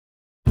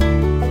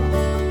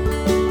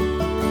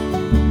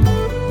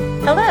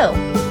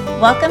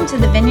Welcome to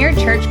the Vineyard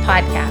Church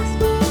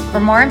podcast. For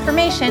more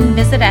information,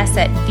 visit us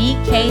at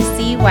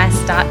vkcwest.com.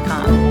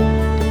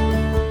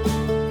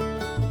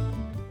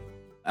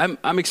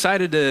 I'm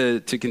excited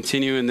to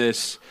continue in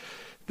this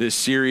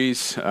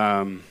series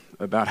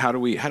about how do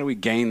we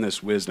gain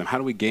this wisdom? How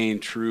do we gain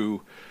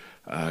true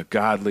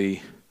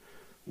godly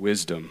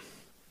wisdom?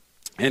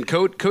 And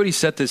Cody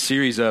set this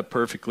series up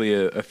perfectly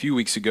a few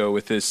weeks ago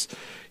with this,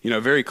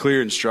 very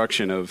clear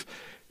instruction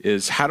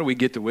is how do we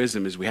get the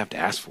wisdom? Is we have to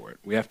ask for it.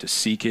 We have to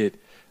seek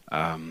it.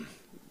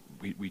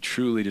 We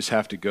truly just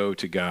have to go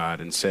to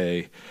God and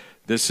say,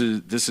 this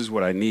is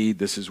what I need.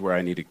 This is where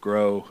I need to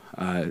grow.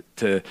 And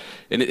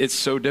it's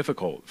so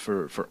difficult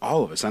for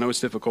all of us. I know it's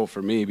difficult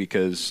for me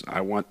because I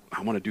want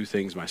to do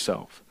things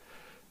myself,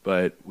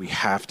 but we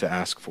have to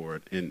ask for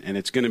it. And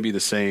it's going to be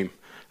the same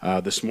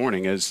this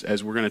morning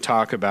as we're going to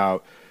talk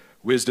about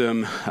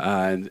wisdom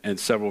and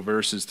several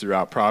verses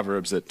throughout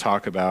Proverbs that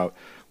talk about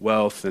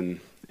wealth and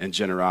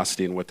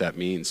generosity and what that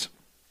means.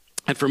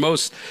 And for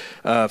most,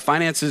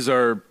 finances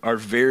are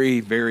very,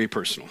 very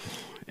personal.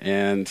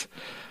 And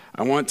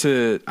I want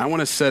to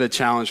set a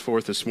challenge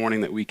forth this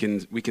morning that we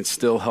can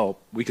still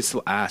help. We can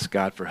still ask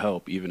God for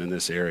help even in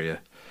this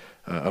area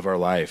of our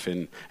life,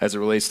 and as it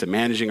relates to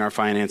managing our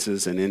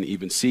finances, and then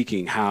even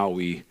seeking how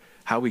we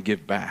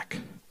give back.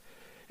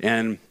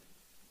 And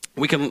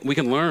we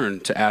can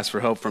learn to ask for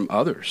help from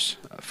others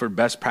for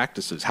best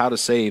practices, how to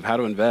save, how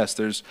to invest.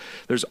 There's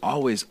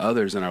always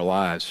others in our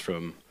lives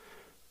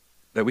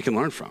that we can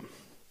learn from.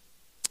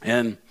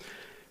 And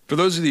for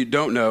those of you who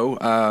don't know,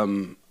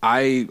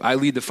 I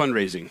lead the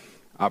fundraising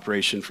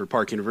operation for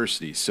Park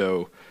University.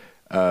 So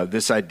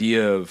this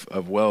idea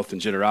of wealth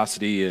and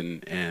generosity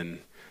and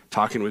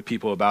talking with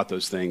people about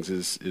those things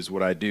is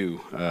what I do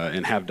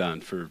and have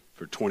done for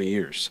 20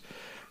 years.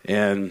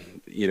 And,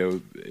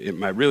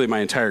 my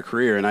entire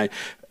career. And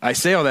I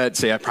say all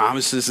that, I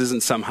promise this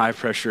isn't some high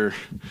pressure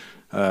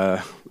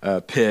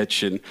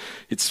pitch. And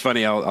it's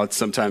funny, I'll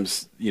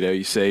sometimes,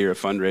 you say you're a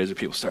fundraiser,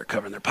 people start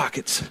covering their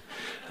pockets.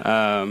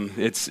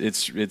 It's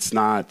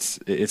not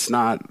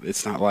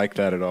like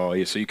that at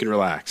all. So you can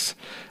relax.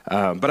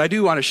 But I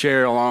do want to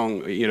share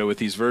along, with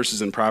these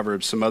verses in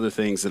Proverbs, some other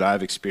things that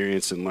I've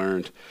experienced and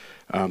learned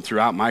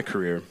throughout my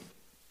career.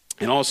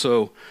 And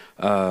also,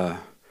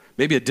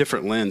 maybe a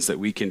different lens that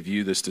we can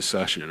view this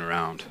discussion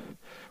around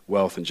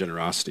wealth and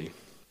generosity.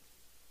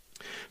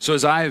 So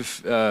as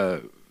I've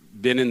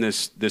been in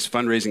this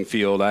fundraising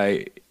field,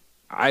 I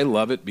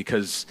love it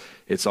because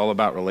it's all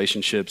about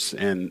relationships,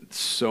 and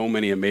so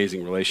many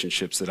amazing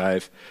relationships that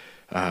I've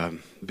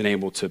been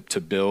able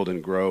to build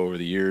and grow over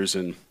the years.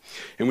 And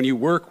when you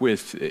work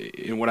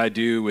in what I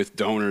do with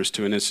donors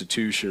to an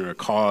institution or a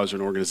cause or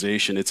an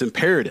organization, it's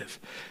imperative,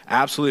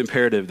 absolutely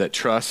imperative, that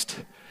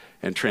trust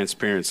and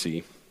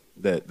transparency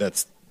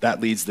that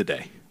leads the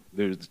day.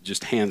 There's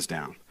just hands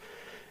down.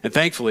 And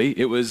thankfully,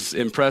 it was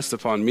impressed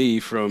upon me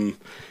from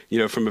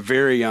a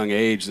very young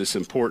age, this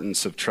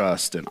importance of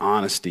trust and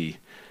honesty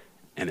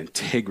and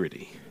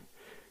integrity,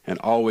 and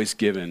always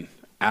giving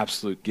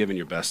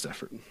your best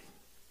effort.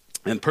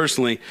 And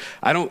personally,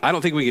 I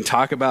don't think we can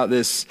talk about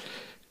this.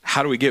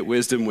 How do we get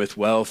wisdom with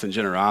wealth and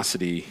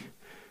generosity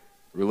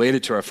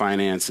related to our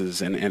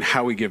finances and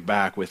how we give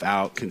back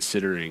without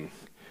considering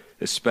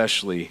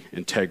especially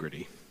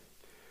integrity?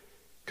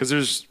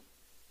 Because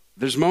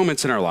there's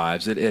moments in our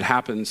lives, it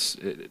happens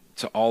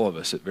to all of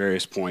us at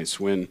various points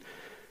when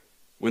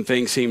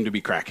things seem to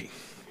be cracking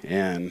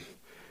and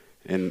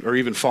or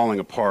even falling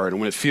apart,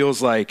 and when it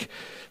feels like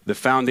the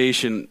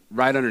foundation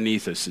right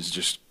underneath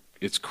us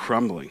it's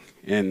crumbling,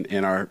 and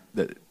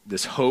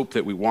this hope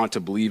that we want to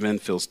believe in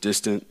feels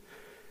distant,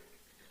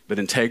 but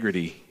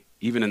integrity,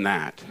 even in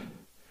that,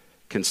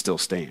 can still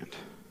stand.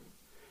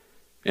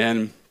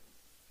 And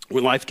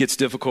when life gets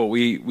difficult,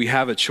 we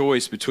have a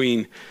choice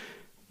between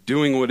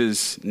doing what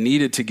is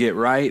needed to get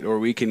right, or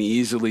we can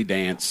easily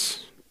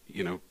dance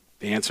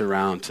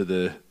around to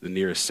the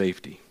nearest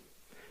safety.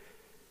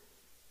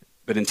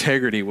 But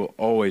integrity will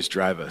always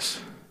drive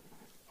us,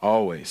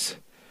 always,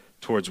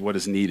 towards what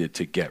is needed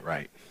to get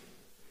right,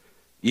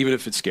 even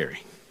if it's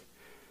scary.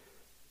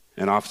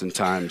 And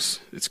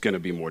oftentimes, it's going to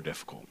be more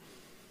difficult.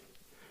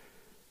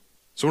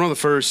 So one of the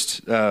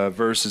first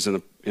verses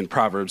in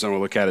Proverbs I want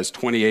to look at is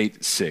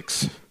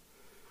 28:6.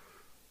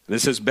 And it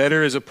says,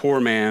 "Better is a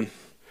poor man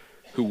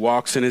who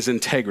walks in his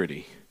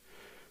integrity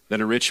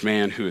than a rich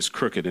man who is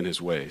crooked in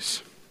his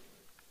ways."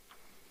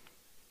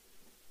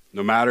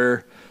 No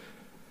matter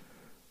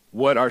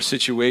what our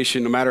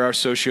situation, no matter our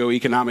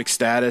socioeconomic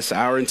status,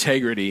 our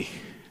integrity,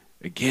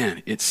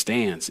 again, it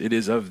stands. It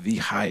is of the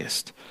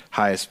highest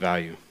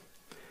value.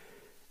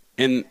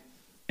 And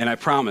I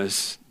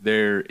promise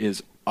there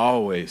is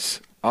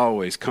always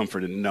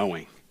comfort in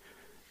knowing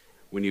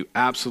when you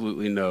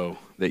absolutely know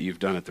that you've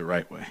done it the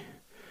right way.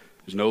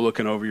 There's no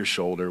looking over your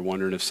shoulder,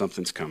 wondering if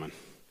something's coming.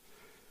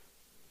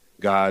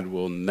 God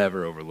will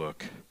never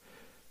overlook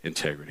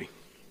integrity.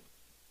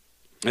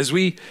 As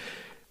we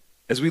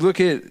look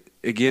at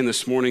again,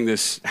 this morning,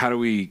 how do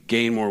we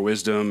gain more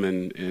wisdom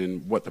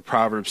and what the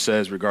proverb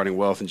says regarding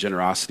wealth and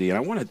generosity. And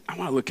I want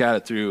to look at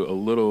it through a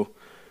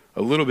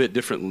little bit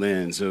different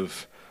lens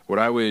of what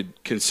I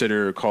would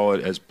consider or call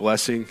it as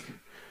blessing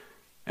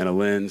and a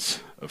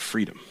lens of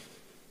freedom.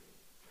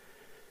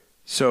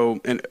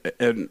 So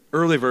an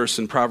early verse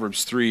in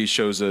Proverbs 3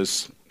 shows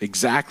us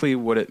exactly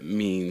what it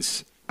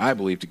means, I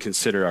believe, to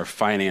consider our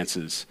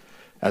finances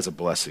as a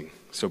blessing.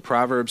 So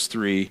Proverbs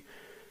 3,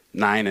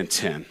 9 and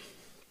 10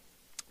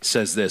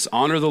 says this: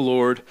 honor the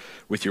Lord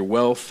with your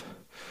wealth,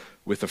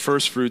 with the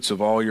first fruits of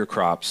all your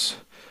crops.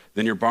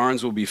 Then your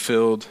barns will be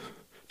filled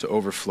to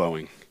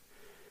overflowing,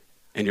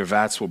 and your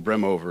vats will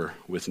brim over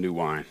with new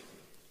wine.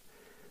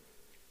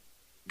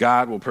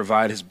 God will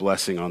provide his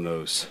blessing on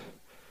those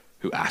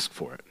who ask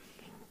for it,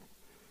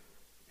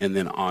 and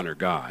then honor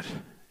God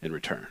in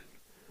return.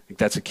 I think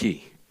that's a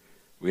key.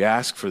 We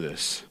ask for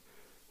this.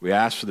 We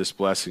ask for this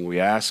blessing. We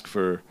ask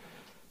for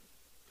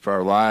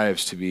our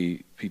lives to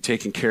be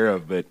taken care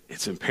of, but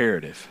it's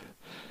imperative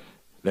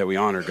that we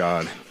honor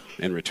God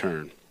in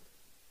return.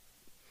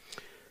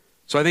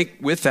 So I think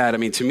with that,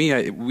 to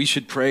me, we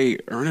should pray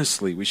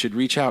earnestly. We should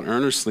reach out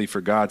earnestly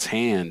for God's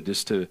hand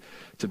just to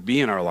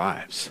be in our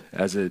lives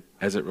as it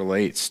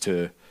relates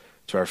to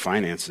our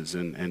finances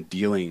and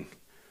dealing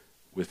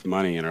with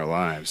money in our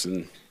lives.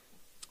 And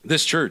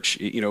this church,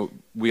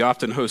 we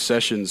often host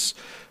sessions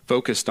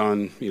focused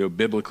on,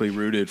 biblically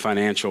rooted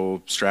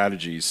financial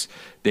strategies.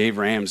 Dave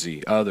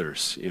Ramsey,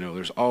 others,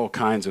 there's all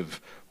kinds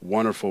of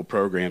wonderful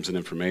programs and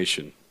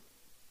information.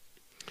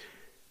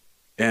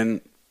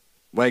 And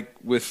like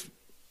with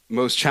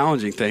most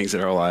challenging things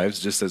in our lives,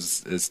 just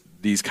as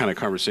these kind of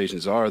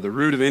conversations are, the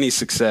root of any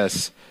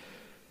success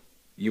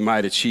you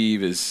might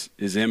achieve is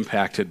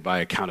impacted by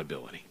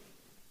accountability,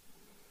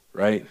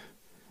 right?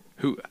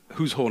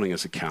 Who's holding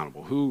us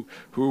accountable? Who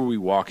are we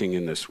walking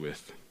in this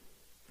with?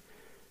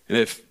 And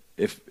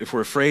if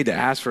we're afraid to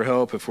ask for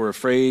help, if we're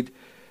afraid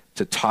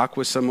to talk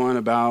with someone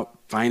about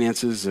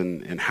finances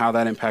and how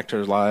that impacts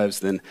our lives,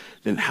 then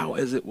how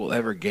is it we'll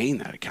ever gain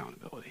that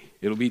accountability?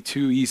 It'll be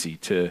too easy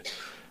to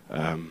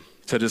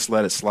just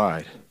let it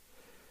slide.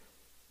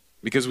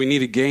 Because we need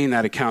to gain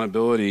that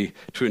accountability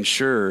to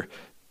ensure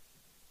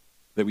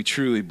that we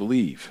truly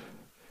believe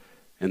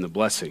in the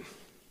blessing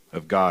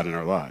of God in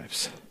our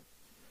lives.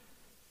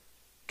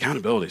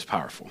 Accountability is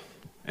powerful,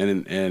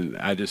 and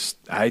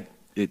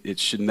it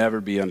should never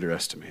be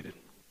underestimated.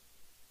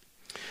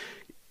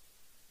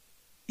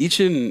 Each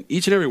and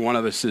every one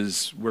of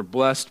us we're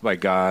blessed by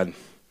God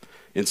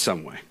in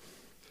some way,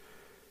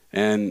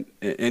 and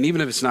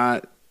even if it's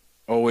not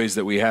always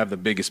that we have the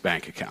biggest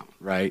bank account,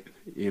 right?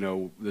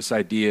 This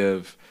idea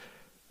of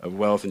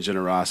wealth and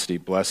generosity,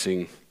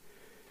 blessing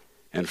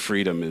and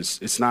freedom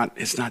it's not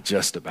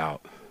just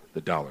about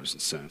the dollars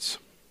and cents.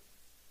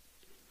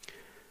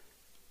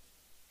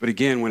 But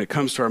again, when it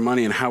comes to our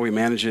money and how we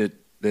manage it,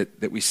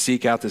 that we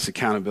seek out this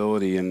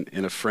accountability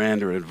in a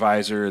friend or an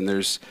advisor, and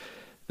there's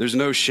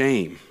no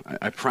shame.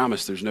 I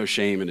promise there's no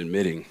shame in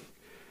admitting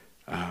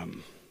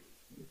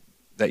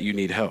that you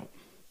need help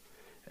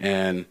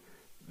and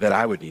that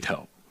I would need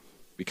help.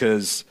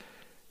 Because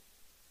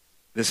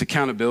this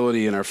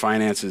accountability in our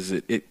finances,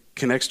 it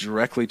connects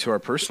directly to our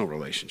personal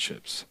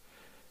relationships.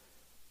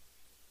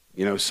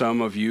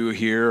 Some of you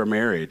here are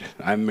married.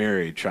 I'm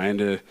married, trying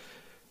to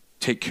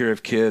take care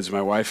of kids,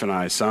 my wife and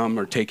I. Some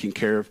are taking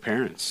care of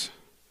parents.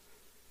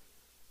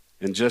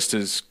 And just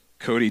as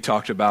Cody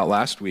talked about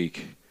last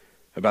week,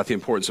 about the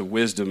importance of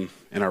wisdom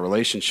in our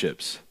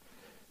relationships,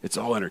 it's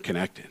all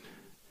interconnected.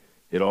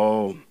 It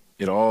all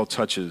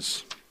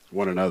touches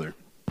one another.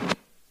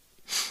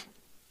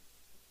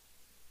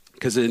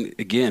 Because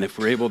again, if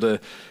we're going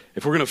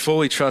to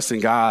fully trust in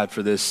God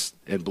for this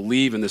and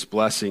believe in this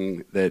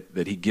blessing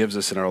that he gives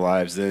us in our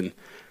lives, then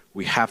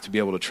we have to be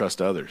able to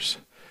trust others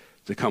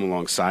to come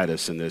alongside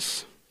us in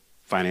this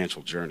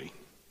financial journey.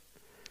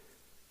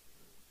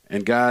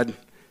 And God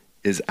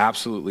is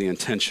absolutely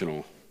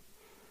intentional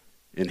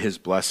in his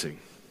blessing.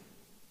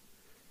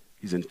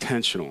 He's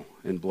intentional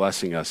in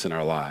blessing us in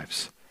our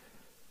lives.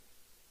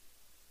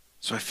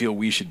 So I feel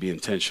we should be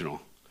intentional.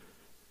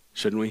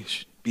 Shouldn't we?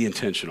 Should be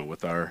intentional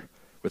with our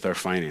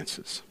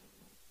finances.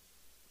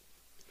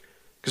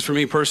 Because for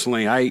me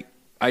personally, I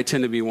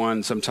tend to be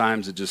one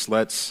sometimes that just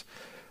lets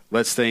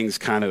things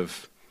kind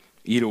of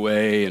eat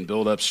away and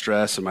build up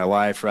stress in my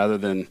life rather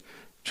than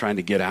trying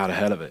to get out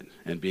ahead of it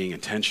and being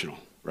intentional,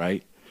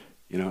 right?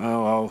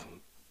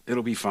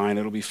 It'll be fine,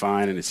 and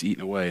it's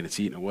eating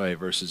away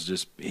versus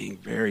just being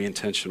very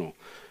intentional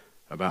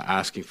about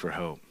asking for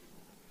help,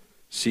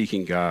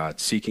 seeking God,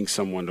 seeking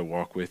someone to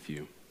walk with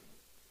you.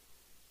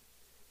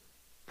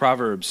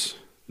 Proverbs,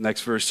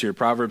 next verse here,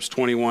 Proverbs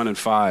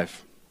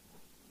 21:5.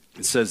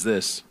 It says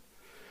this: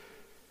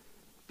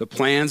 the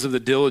plans of the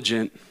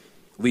diligent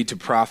lead to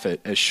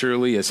profit as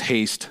surely as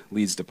haste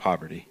leads to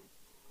poverty.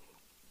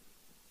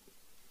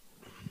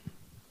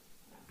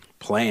 The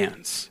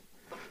plans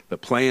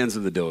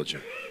of the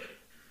diligent.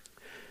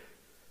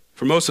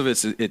 For most of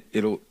us,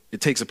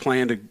 it takes a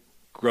plan to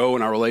grow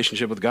in our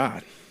relationship with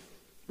God,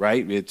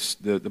 right? It's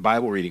the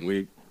Bible reading.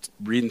 We're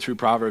reading through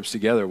Proverbs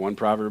together, one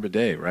proverb a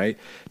day, right?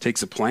 It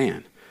takes a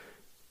plan.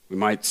 We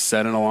might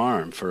set an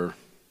alarm for,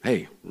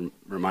 hey,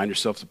 remind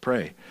yourself to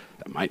pray.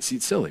 That might seem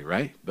silly,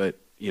 right? But,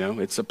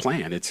 it's a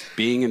plan. It's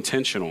being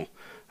intentional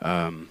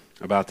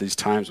about these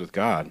times with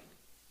God.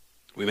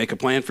 We make a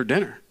plan for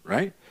dinner,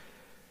 right?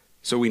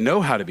 So we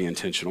know how to be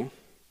intentional.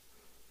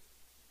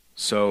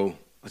 So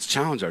let's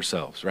challenge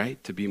ourselves,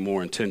 right, to be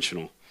more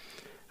intentional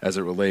as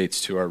it relates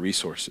to our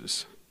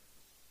resources,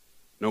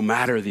 no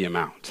matter the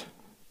amount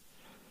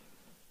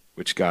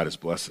which God has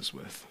blessed us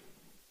with.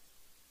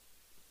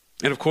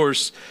 And of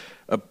course,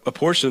 a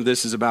portion of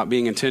this is about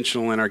being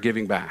intentional in our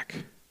giving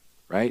back,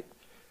 right?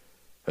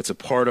 That's a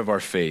part of our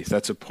faith.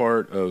 That's a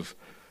part of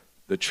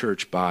the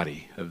church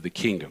body of the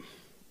kingdom,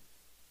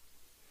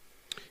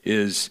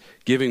 is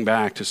giving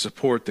back to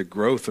support the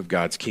growth of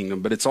God's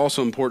kingdom. But it's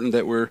also important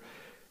that we're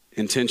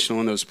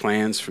intentional in those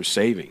plans for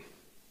saving,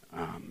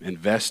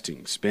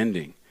 investing,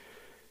 spending.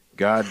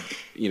 God,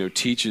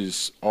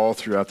 teaches all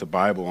throughout the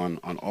Bible on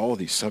all of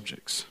these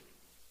subjects.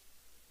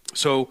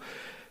 So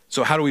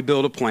how do we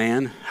build a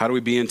plan? How do we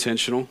be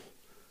intentional?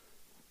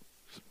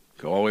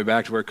 Go all the way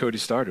back to where Cody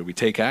started. We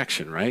take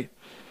action, right?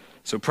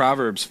 So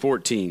Proverbs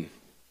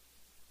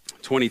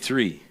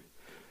 14:23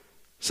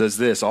 says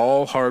this: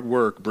 all hard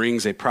work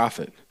brings a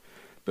profit,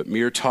 but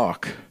mere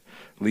talk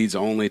leads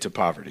only to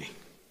poverty.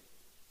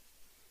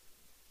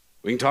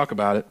 We can talk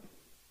about it.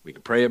 We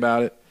can pray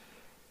about it.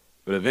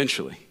 But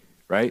eventually,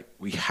 right,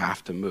 we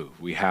have to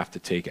move. We have to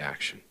take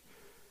action.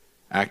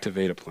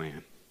 Activate a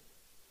plan.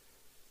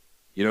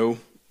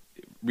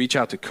 Reach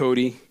out to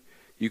Cody.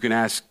 You can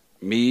ask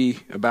me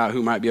about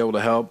who might be able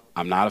to help.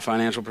 I'm not a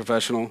financial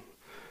professional.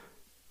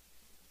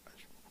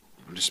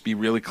 I'll just be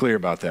really clear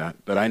about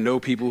that. But I know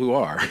people who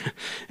are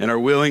and are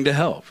willing to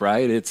help,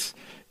 right? It's,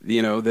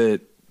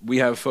 that we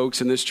have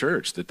folks in this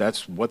church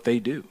that's what they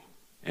do.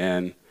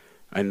 And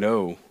I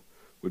know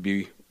would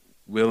be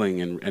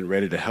willing and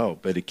ready to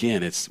help. But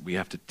again, we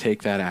have to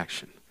take that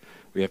action.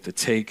 We have to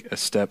take a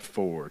step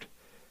forward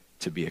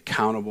to be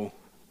accountable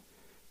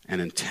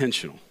and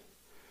intentional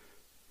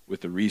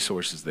with the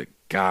resources that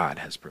God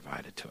has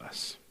provided to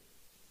us.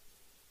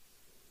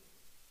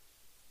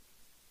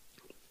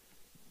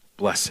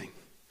 Blessing.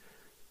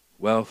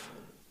 Wealth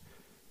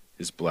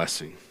is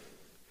blessing.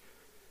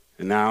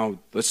 And now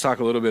let's talk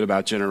a little bit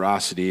about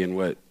generosity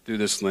and through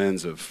this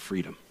lens of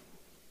freedom.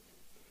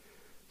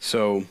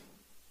 So,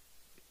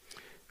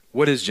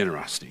 what is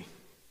generosity?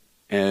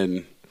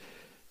 And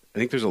I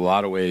think there's a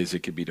lot of ways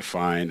it could be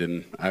defined.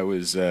 And I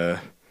was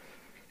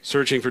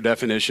searching for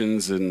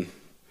definitions and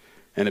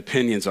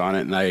opinions on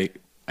it, and I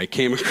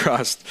came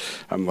across,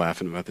 I'm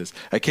laughing about this,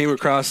 I came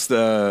across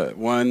the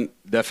one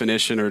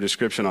definition or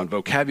description on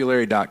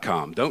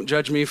vocabulary.com. Don't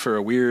judge me for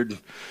a weird,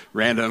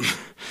 random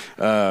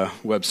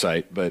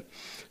website, but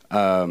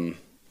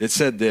it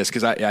said this,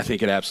 because I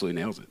think it absolutely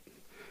nails it. It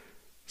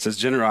says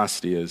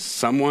generosity is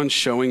someone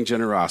showing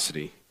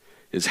generosity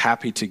is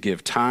happy to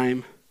give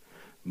time,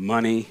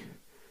 money,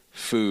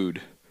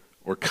 food,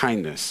 or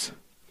kindness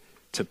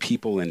to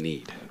people in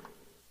need.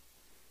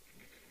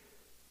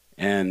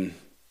 And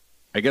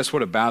I guess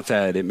what about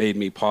that, it made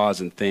me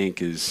pause and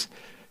think is,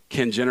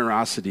 can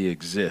generosity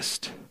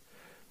exist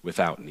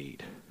without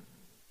need?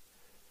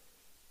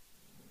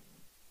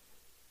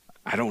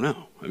 I don't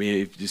know. I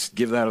mean, just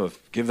give that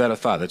a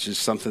thought. That's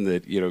just something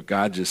that,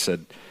 God just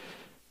said,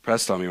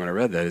 pressed on me when I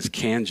read that, is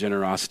can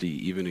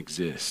generosity even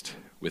exist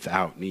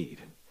without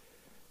need?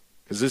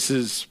 Because this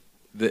is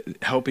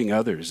helping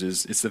others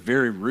it's the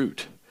very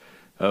root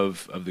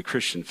of the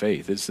Christian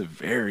faith. It's the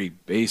very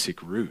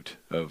basic root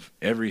of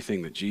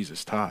everything that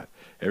Jesus taught.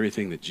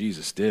 Everything that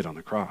Jesus did on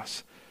the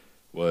cross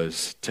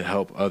was to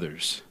help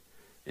others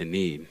in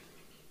need.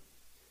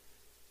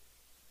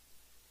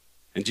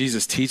 And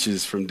Jesus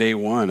teaches from day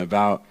one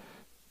about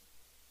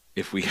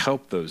if we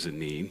help those in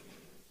need,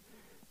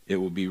 it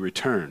will be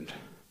returned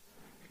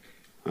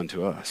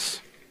unto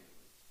us.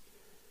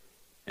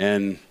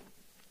 And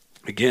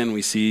again,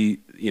 we see,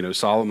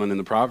 Solomon in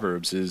the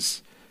Proverbs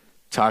is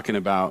talking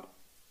about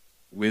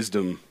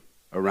wisdom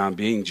around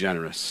being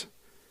generous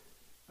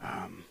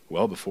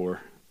well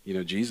before,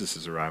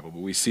 Jesus' arrival.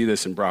 But we see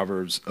this in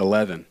Proverbs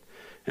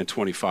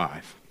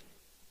 11:25.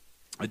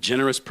 A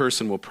generous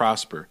person will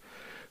prosper.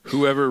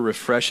 Whoever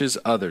refreshes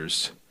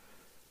others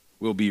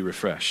will be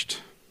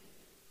refreshed.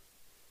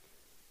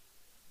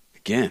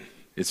 Again,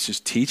 it's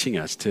just teaching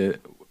us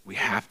we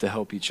have to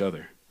help each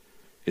other.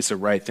 It's the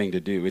right thing to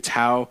do. It's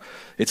how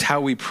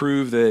we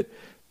prove that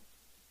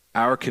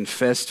our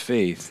confessed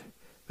faith,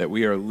 that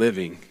we are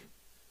living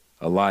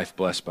a life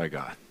blessed by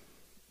God,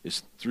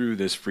 is through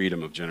this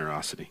freedom of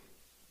generosity.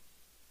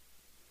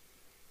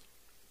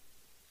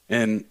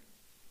 And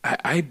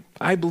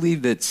I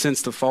believe that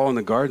since the fall in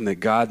the garden, that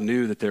God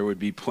knew that there would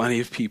be plenty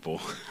of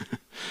people.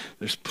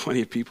 There's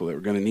plenty of people that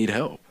were going to need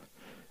help.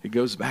 It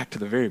goes back to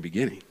the very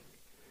beginning.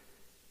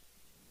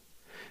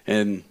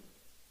 And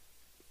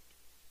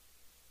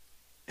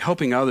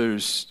helping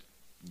others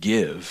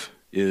give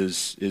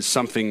is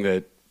something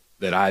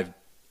that I've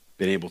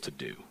been able to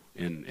do.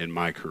 in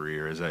my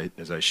career, as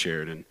I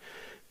shared, and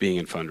being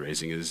in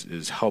fundraising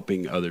is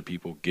helping other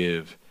people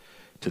give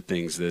to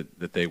things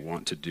that they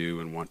want to do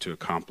and want to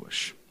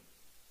accomplish.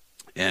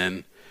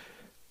 And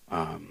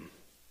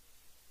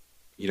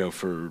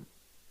for,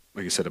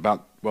 like I said,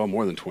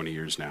 more than 20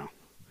 years now.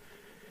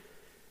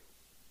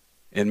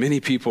 And many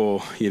people,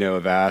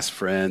 have asked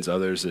friends,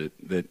 others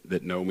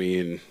that know me,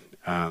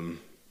 and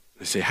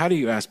they say, how do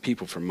you ask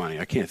people for money?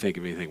 I can't think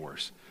of anything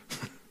worse.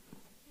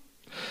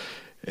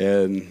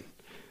 And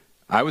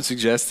I would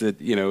suggest that,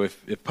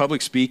 if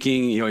public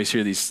speaking, you always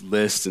hear these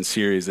lists and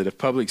series, that if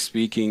public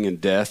speaking and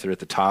death are at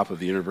the top of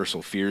the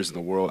universal fears in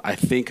the world, I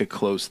think a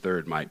close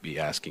third might be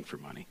asking for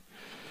money.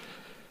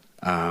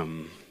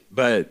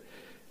 But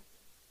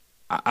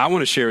I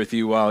want to share with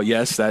you, while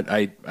yes, that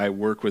I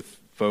work with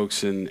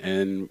folks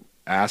and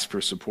ask for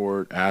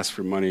support, ask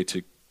for money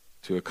to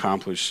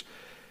accomplish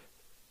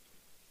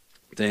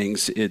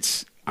things,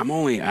 I'm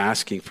only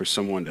asking for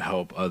someone to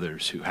help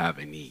others who have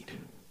a need,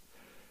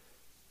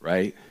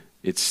 right?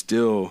 It's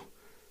still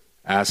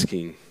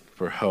asking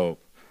for help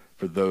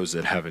for those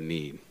that have a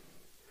need.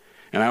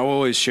 And I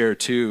always share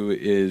too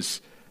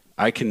is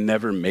I can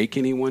never make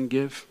anyone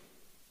give.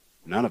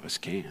 None of us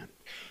can.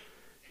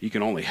 You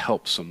can only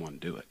help someone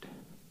do it.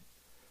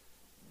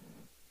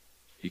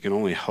 You can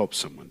only help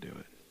someone do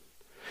it.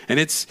 And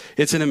it's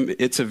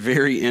a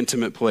very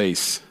intimate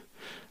place.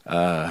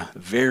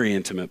 Very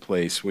intimate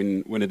place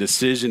when a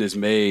decision is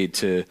made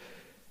to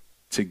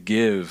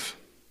give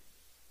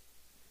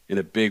in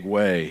a big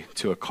way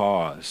to a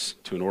cause,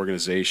 to an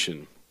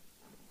organization,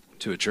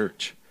 to a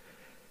church.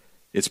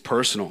 It's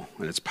personal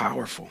and it's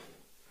powerful.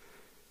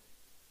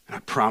 And I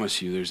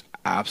promise you there's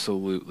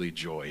absolutely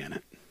joy in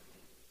it.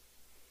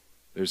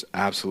 There's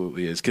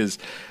absolutely is. Because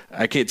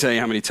I can't tell you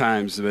how many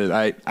times, but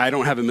I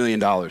don't have $1 million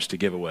to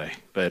give away,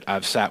 but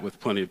I've sat with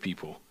plenty of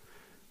people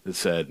that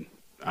said,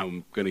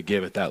 I'm going to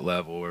give at that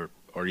level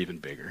or even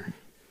bigger.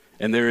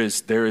 And there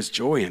is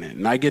joy in it.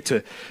 And I get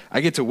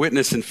to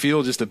witness and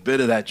feel just a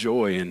bit of that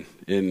joy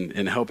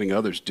in helping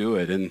others do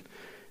it. And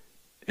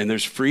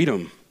there's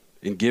freedom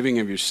in giving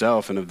of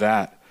yourself and of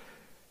that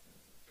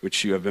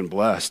which you have been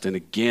blessed. And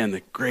again,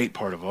 the great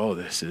part of all of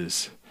this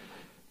is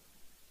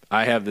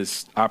I have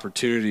this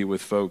opportunity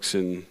with folks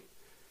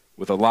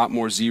with a lot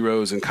more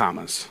zeros and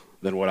commas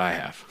than what I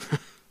have.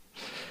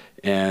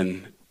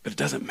 But it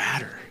doesn't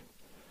matter.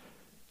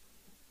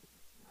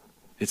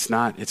 It's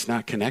not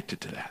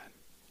connected to that.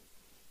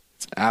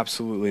 It's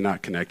absolutely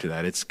not connected to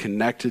that. It's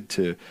connected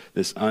to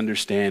this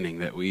understanding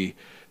that we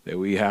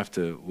have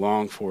to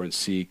long for and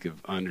seek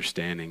of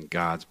understanding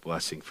God's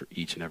blessing for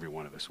each and every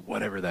one of us,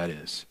 whatever that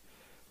is,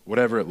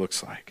 whatever it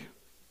looks like.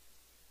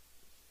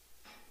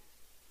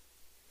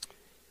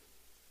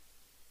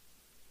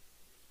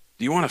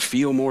 Do you want to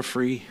feel more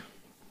free?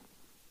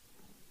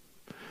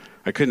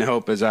 I couldn't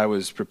help as I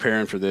was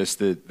preparing for this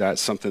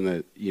that's something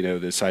that,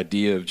 this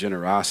idea of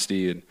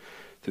generosity and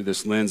through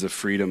this lens of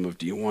freedom of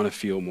do you want to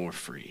feel more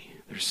free?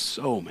 There's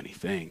so many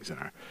things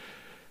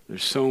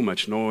there's so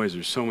much noise,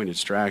 there's so many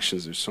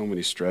distractions, there's so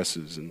many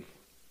stresses. And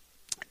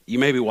you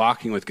may be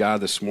walking with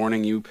God this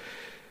morning,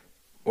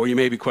 or you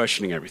may be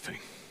questioning everything.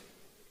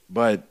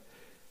 But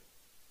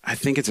I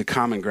think it's a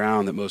common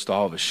ground that most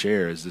all of us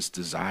share is this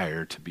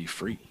desire to be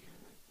free.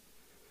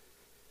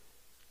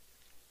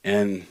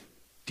 And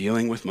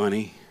dealing with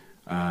money,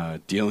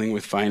 dealing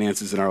with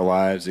finances in our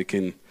lives, it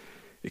can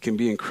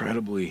be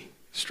incredibly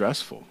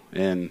stressful,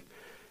 and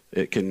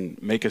it can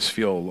make us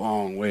feel a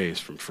long ways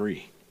from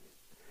free.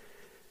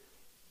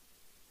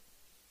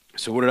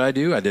 So what did I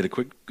do? I did a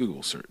quick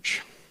Google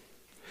search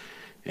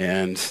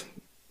and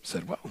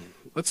said, well,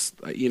 let's,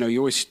 we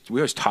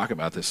always talk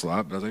about this a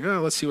lot, but I was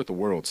like, let's see what the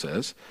world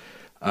says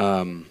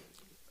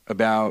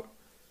about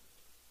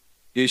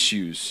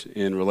issues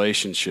in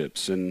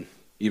relationships and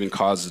even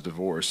causes of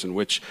divorce, in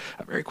which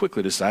I very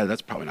quickly decided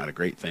that's probably not a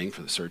great thing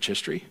for the search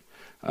history.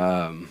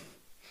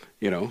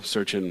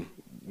 Searching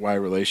why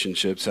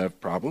relationships have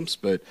problems,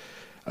 but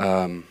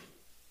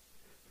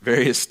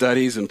various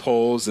studies and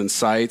polls and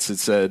sites that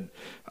said,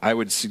 I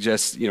would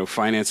suggest,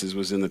 finances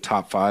was in the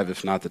top 5,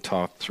 if not the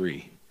top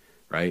 3,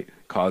 right?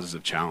 Causes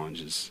of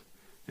challenges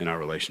in our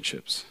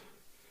relationships.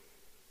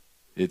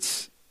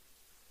 It's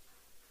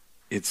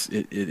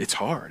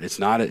hard. It's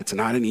not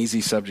an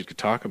easy subject to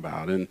talk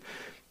about,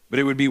 but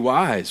it would be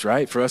wise,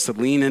 right, for us to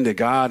lean into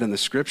God and the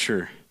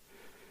Scripture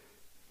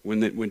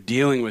when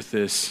dealing with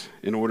this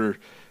in order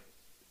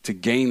to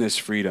gain this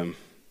freedom,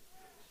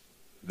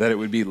 that it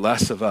would be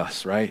less of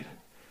us, right?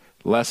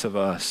 Less of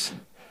us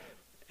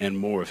and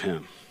more of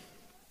Him.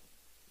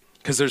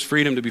 Because there's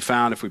freedom to be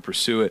found if we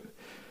pursue it.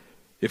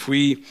 If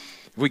we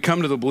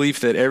come to the belief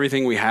that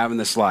everything we have in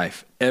this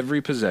life,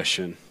 every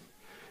possession,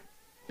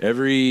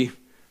 every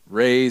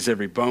raise,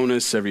 every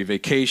bonus, every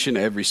vacation,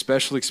 every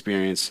special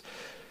experience,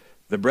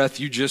 the breath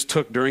you just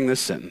took during this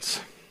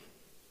sentence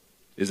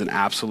is an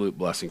absolute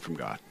blessing from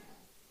God.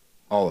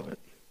 All of it.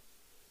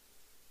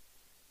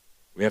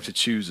 We have to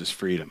choose this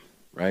freedom,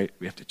 right?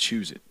 We have to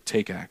choose it,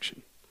 take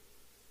action.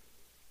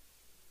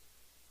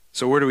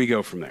 So where do we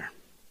go from there?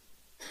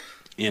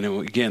 And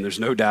again, there's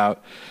no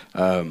doubt,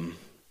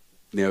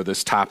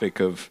 this topic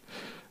of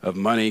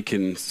money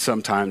can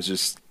sometimes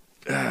just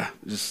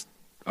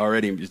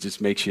already it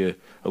just makes you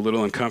a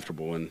little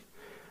uncomfortable. And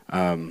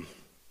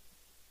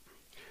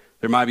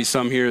there might be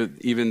some here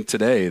even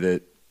today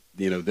that,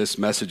 this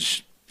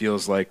message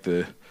feels like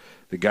the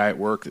guy at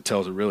work that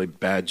tells a really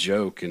bad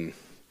joke and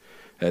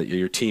at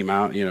your team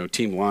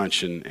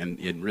lunch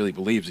and really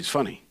believes he's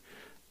funny,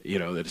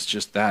 that it's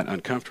just that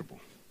uncomfortable.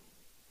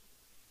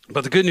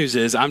 But the good news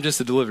is I'm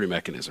just a delivery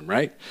mechanism,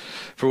 right?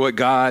 For what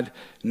God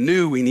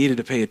knew we needed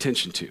to pay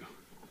attention to.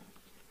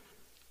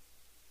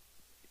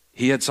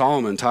 He had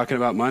Solomon talking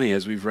about money,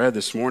 as we've read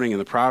this morning in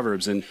the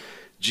Proverbs, and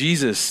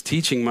Jesus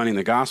teaching money in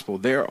the gospel.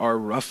 There are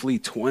roughly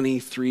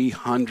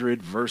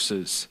 2,300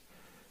 verses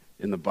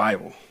in the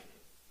Bible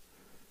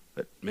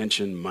that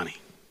mention money.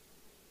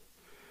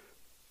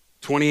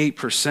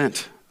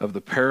 28% of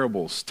the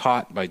parables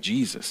taught by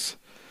Jesus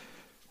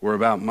were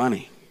about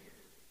money.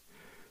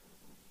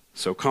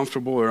 So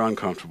comfortable or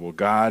uncomfortable,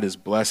 God is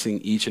blessing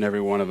each and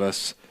every one of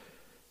us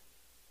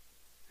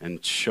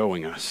and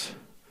showing us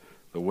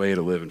the way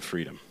to live in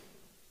freedom.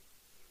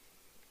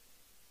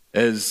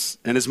 As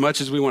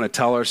much as we want to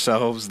tell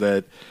ourselves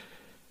that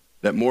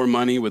more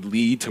money would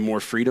lead to more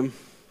freedom,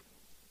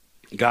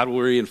 God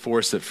will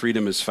reinforce that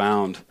freedom is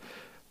found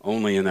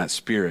only in that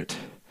spirit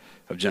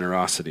of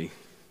generosity.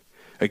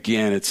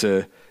 Again, it's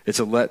a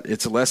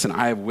lesson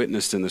I have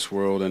witnessed in this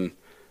world, and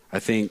I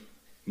think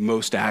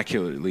most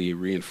accurately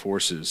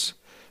reinforces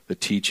the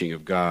teaching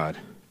of God,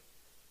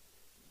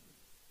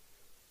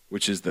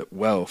 which is that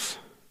wealth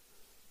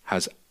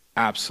has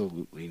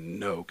absolutely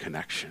no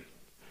connection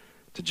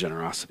to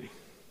generosity.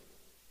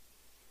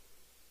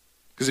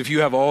 Because if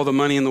you have all the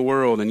money in the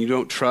world and you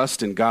don't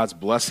trust in God's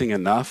blessing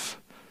enough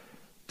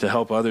to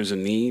help others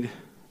in need,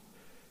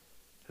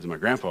 as my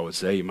grandpa would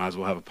say, you might as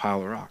well have a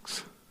pile of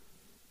rocks.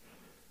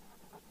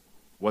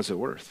 What's it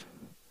worth?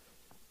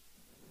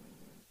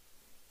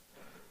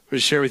 I'm going to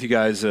share with you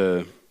guys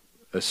a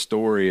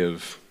story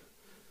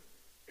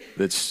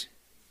that's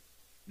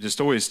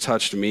just always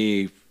touched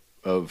me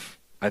of,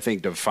 I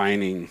think,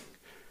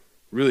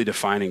 really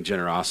defining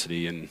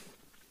generosity. And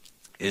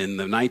in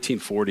the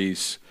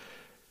 1940s,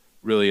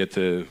 really at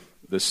the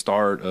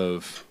start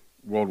of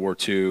World War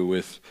II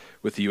with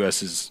the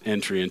U.S.'s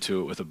entry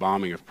into it with the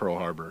bombing of Pearl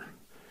Harbor.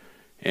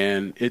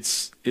 And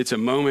it's a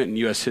moment in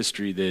U.S.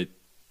 history that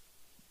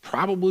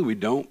probably we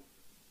don't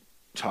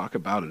talk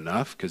about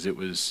enough because it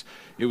was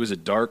a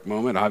dark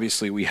moment.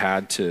 Obviously, we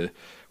had to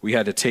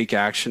take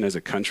action as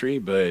a country,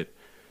 but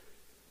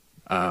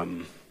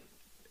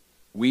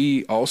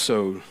we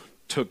also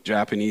took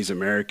Japanese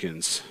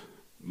Americans,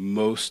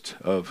 most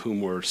of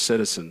whom were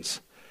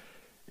citizens,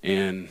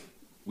 and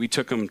we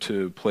took them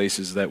to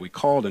places that we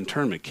called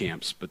internment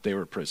camps, but they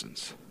were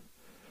prisons.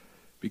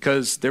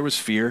 Because there was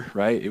fear,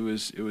 right? It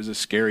was a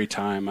scary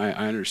time. I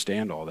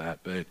understand all that,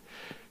 but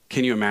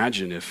can you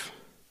imagine if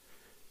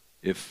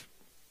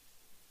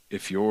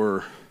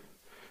your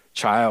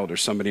child or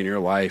somebody in your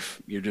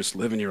life, you're just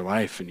living your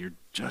life and you're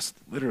just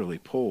literally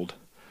pulled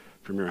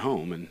from your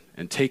home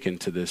and taken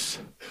to this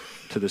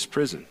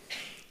prison?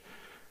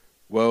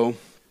 Well,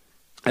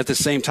 at the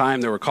same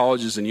time, there were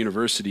colleges and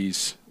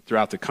universities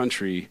throughout the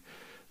country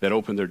that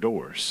opened their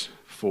doors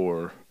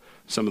for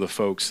some of the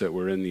folks that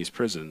were in these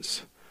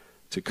prisons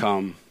to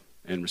come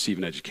and receive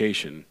an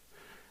education.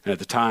 And at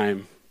the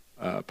time,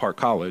 Park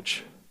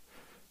College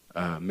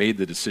made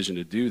the decision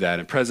to do that.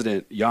 And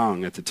President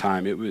Young at the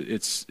time,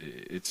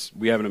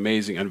 we have an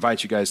amazing, I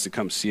invite you guys to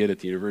come see it at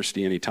the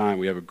university anytime.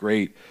 We have a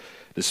great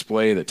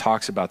display that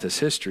talks about this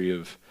history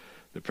of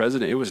the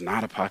president. It was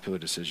not a popular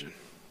decision.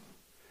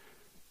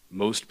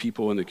 Most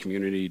people in the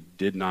community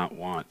did not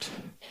want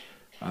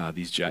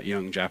these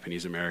young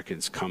Japanese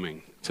Americans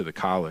coming to the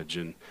college.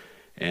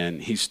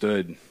 And he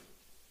stood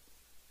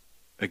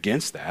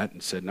against that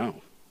and said,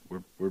 no,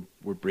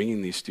 we're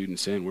bringing these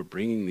students in. We're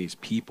bringing these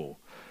people,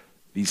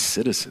 these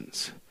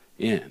citizens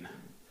in.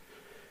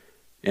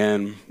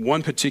 And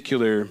one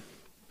particular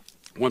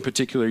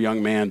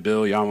young man,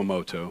 Bill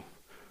Yamamoto,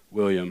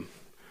 William,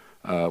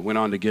 went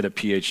on to get a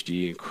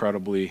PhD,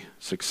 incredibly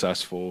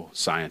successful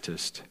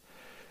scientist.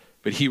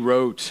 But he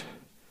wrote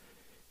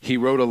a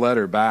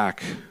letter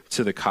back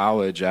to the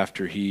college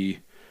after he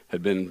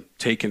had been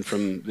taken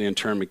from the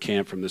internment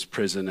camp, from this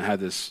prison, and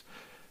had this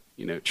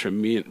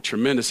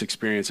tremendous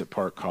experience at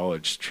Park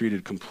College,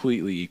 treated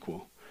completely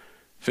equal.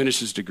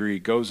 Finished his degree,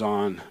 goes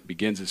on,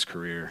 begins his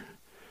career,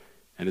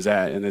 and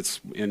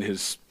it's in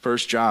his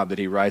first job that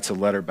he writes a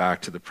letter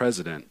back to the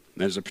president.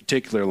 And there's a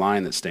particular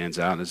line that stands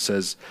out, and it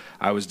says,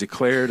 "I was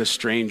declared a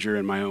stranger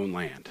in my own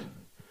land,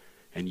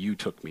 and you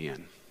took me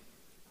in."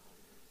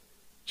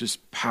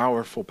 Just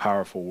powerful,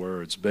 powerful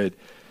words. But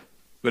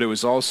it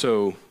was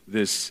also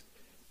this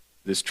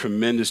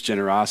tremendous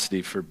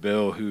generosity for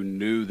Bill, who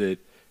knew that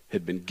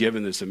had been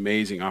given this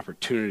amazing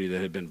opportunity,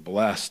 that had been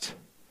blessed.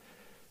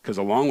 Because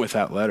along with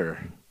that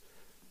letter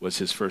was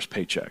his first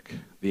paycheck,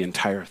 the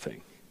entire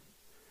thing.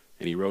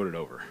 And he wrote it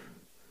over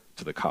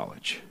to the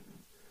college.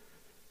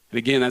 And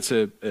again, that's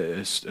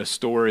a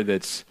story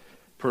that's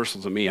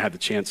personal to me. I had the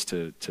chance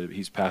to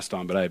he's passed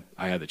on, but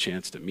I had the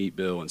chance to meet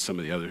Bill and some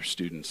of the other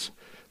students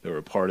that were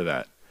a part of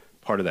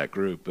that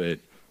group. But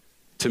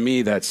to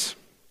me, that's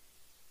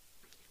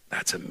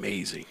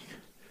amazing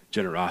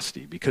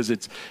generosity, because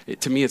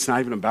to me, it's not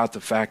even about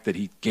the fact that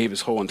he gave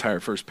his whole entire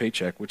first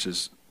paycheck, which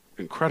is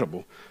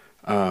incredible.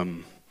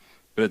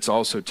 But it's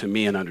also, to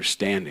me, an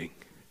understanding.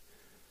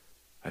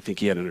 I think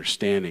he had an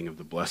understanding of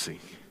the blessing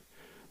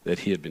that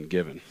he had been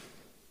given.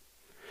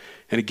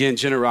 And again,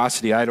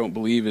 generosity, I don't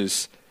believe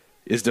is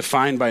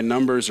defined by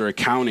numbers or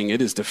accounting.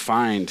 It is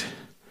defined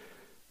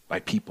by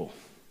people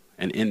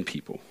and in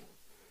people.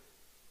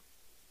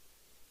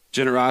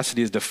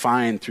 Generosity is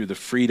defined through the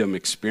freedom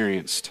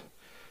experienced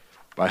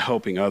by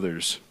helping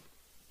others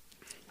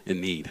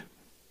in need.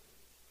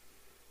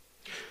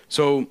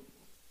 So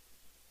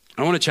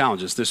I want to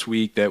challenge us this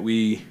week that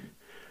we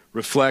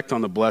reflect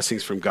on the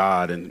blessings from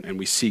God and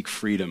we seek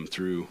freedom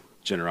through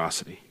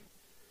generosity.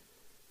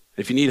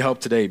 If you need help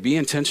today, be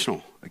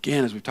intentional.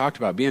 Again, as we've talked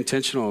about, be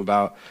intentional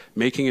about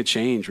making a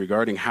change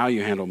regarding how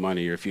you handle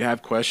money, or if you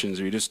have questions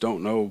or you just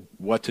don't know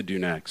what to do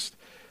next.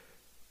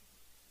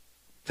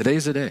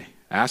 Today's the day.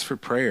 Ask for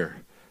prayer.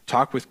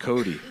 Talk with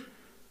Cody.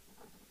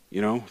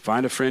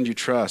 Find a friend you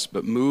trust,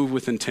 but move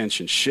with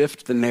intention.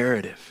 Shift the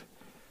narrative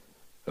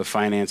of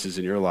finances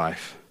in your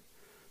life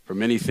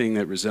from anything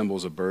that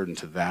resembles a burden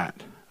to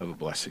that of a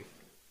blessing.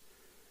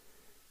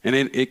 And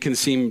it can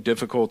seem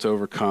difficult to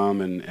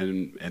overcome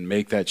and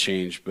make that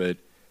change, but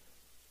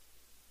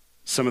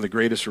some of the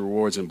greatest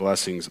rewards and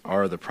blessings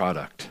are the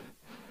product,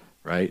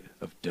 right,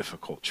 of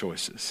difficult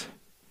choices.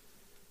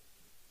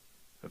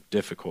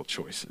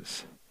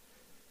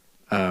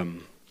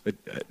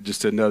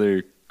 Just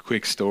another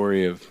quick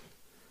story of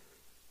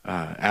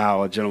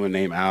Al, a gentleman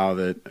named Al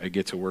that I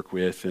get to work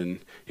with,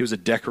 and he was a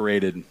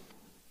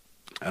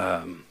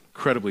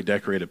incredibly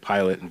decorated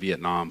pilot in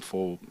Vietnam,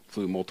 flew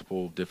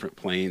multiple different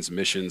planes,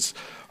 missions,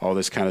 all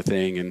this kind of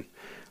thing.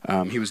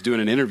 And he was doing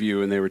an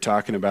interview, and they were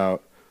talking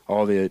about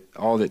all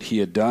that he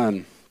had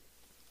done.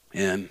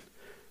 And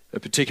a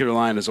particular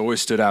line has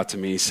always stood out to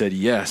me. He said,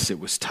 "Yes, it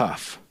was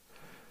tough,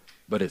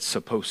 but it's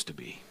supposed to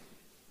be."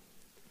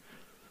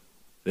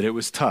 That it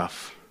was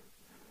tough,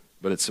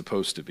 but it's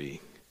supposed to be.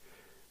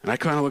 And I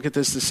kind of look at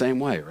this the same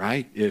way,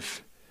 right?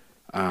 If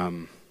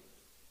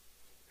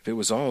it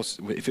was all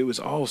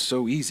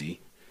so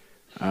easy,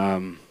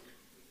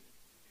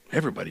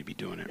 everybody be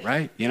doing it,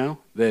 right?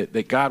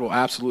 That God will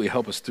absolutely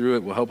help us through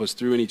it, will help us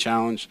through any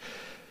challenge,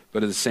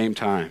 but at the same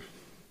time,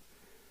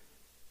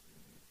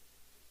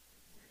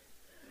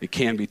 it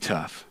can be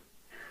tough,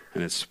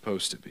 and it's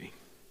supposed to be.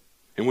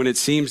 And when it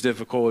seems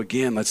difficult,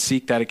 again, let's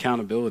seek that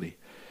accountability.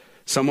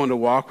 Someone to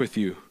walk with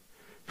you,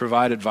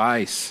 provide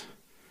advice,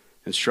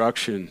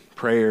 instruction,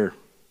 prayer.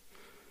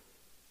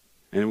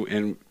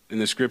 And in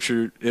the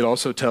scripture, it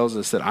also tells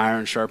us that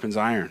iron sharpens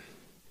iron,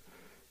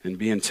 and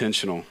be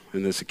intentional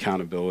in this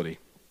accountability.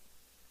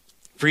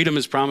 Freedom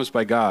is promised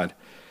by God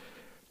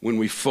when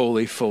we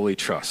fully, fully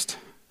trust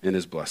in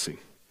his blessing.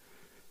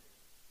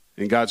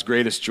 And God's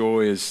greatest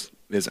joy is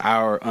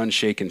our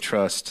unshaken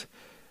trust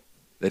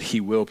that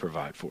he will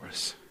provide for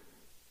us.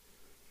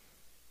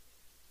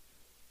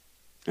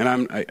 And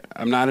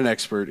I'm not an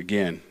expert,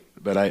 again,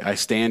 but I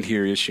stand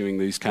here issuing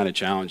these kind of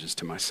challenges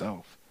to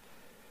myself.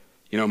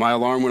 My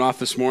alarm went off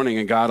this morning,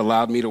 and God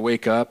allowed me to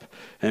wake up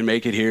and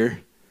make it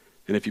here.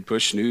 And if you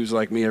push snooze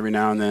like me every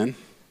now and then,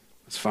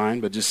 that's fine,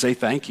 but just say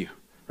thank you,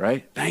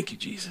 right? Thank you,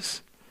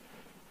 Jesus,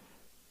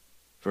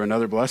 for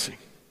another blessing.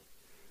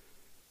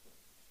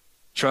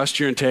 Trust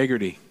your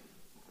integrity.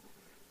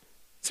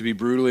 To be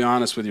brutally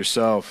honest with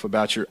yourself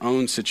about your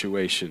own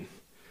situation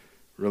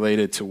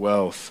related to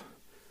wealth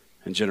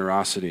and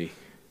generosity,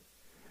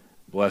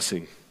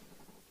 blessing,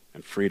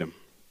 and freedom.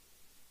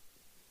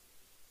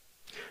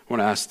 I want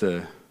to ask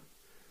the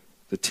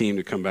team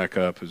to come back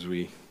up as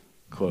we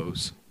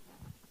close.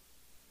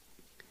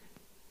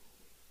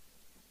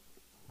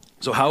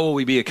 So how will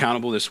we be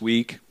accountable this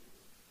week?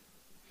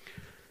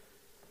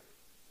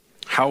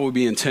 How will we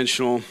be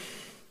intentional?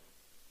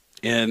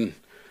 And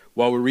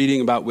while we're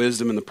reading about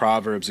wisdom in the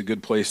Proverbs, a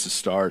good place to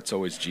start, it's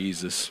always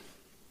Jesus.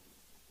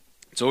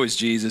 It's always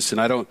Jesus.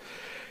 And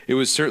it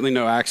was certainly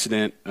no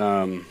accident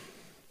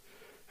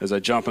as I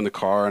jump in the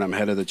car and I'm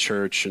headed to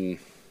church and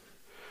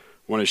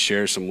want to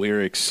share some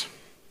lyrics,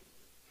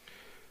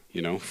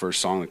 first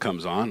song that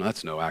comes on.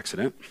 That's no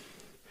accident.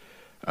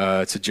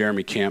 It's a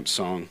Jeremy Camp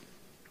song.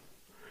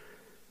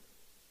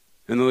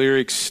 And the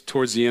lyrics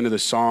towards the end of the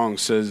song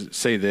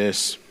say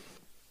this.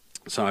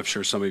 So I'm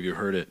sure some of you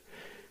heard it.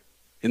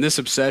 In this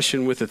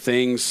obsession with the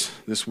things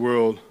this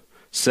world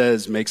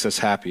says makes us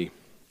happy,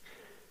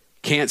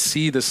 can't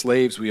see the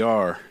slaves we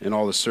are in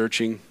all the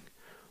searching,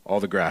 all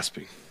the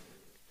grasping.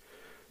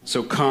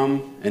 So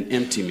come and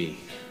empty me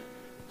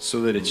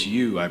so that it's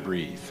you I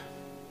breathe.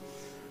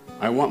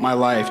 I want my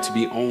life to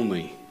be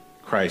only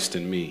Christ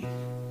in me.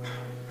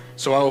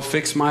 So I will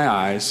fix my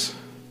eyes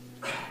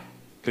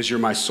because you're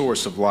my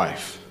source of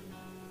life.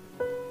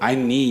 I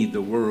need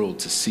the world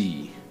to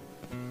see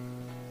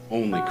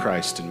only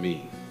Christ in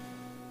me.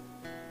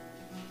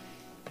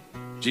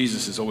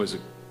 Jesus is always a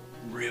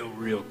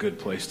real good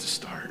place to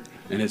start.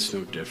 And it's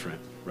no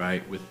different,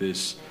 right? With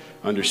this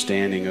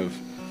understanding of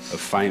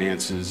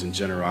finances and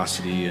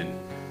generosity and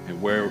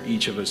where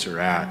each of us are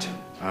at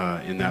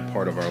in that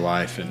part of our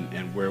life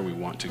and where we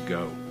want to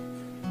go.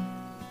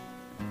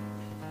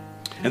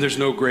 And there's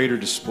no greater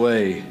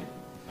display,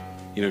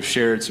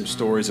 shared some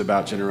stories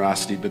about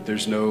generosity, but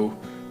there's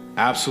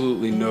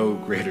absolutely no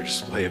greater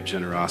display of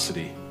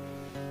generosity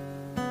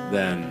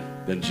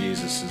than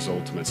Jesus'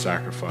 ultimate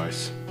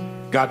sacrifice.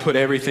 God put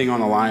everything on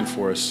the line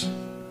for us.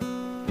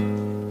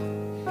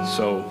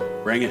 So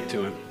bring it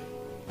to him.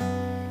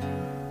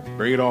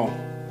 Bring it all.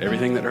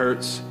 Everything that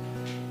hurts,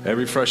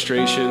 every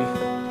frustration,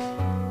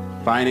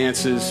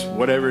 finances,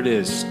 whatever it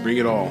is, bring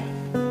it all.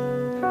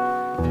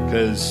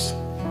 Because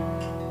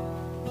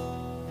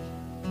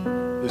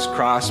this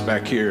cross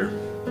back here,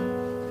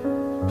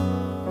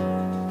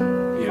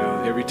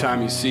 every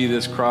time you see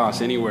this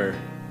cross anywhere,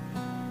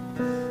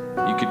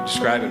 you could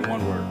describe it in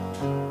one word.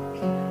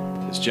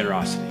 It's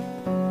generosity.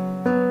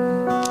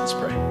 Let's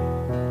pray.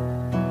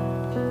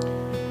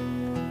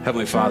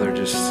 Heavenly Father,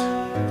 just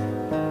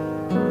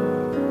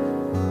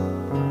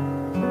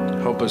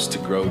help us to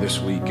grow this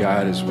week,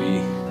 God, as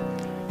we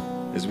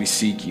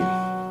seek you.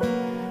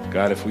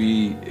 God, if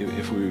we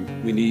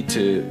need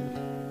to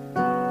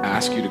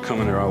ask you to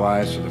come into our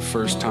lives for the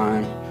first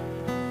time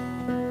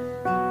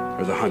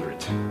or the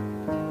 100th,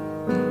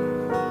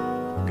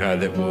 God,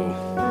 that we'll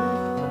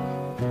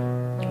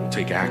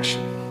take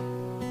action,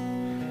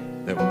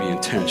 that will be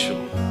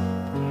intentional,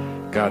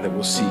 God, that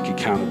we'll seek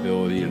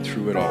accountability, and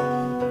through it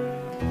all,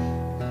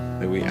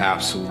 that we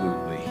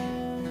absolutely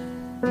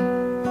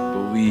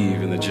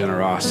believe in the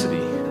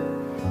generosity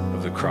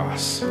of the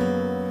cross,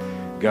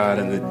 God,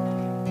 and that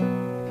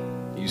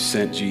you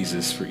sent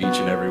Jesus for each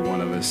and every one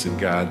of us, and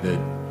God, that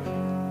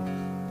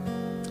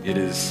it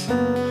is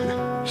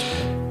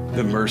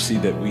the mercy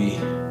that we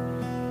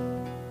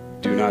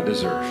do not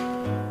deserve,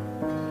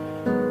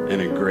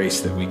 and a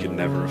grace that we could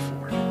never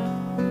afford.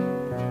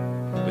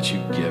 But you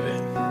give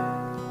it.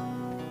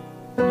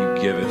 You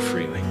give it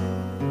freely.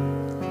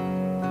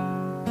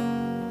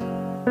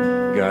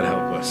 God,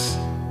 help us.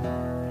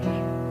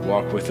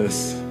 Walk with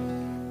us.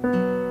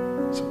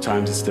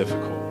 Sometimes it's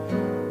difficult,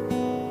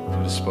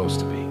 but it's supposed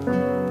to be.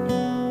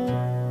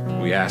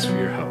 We ask for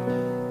your help.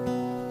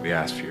 We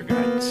ask for your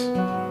guidance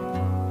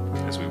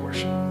as we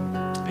worship.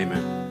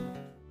 Amen.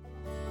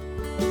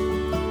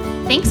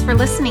 Thanks for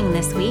listening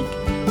this week.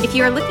 If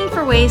you are looking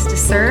for ways to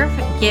serve,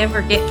 give,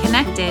 or get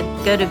connected,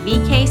 go to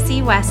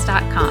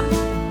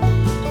vkcwest.com.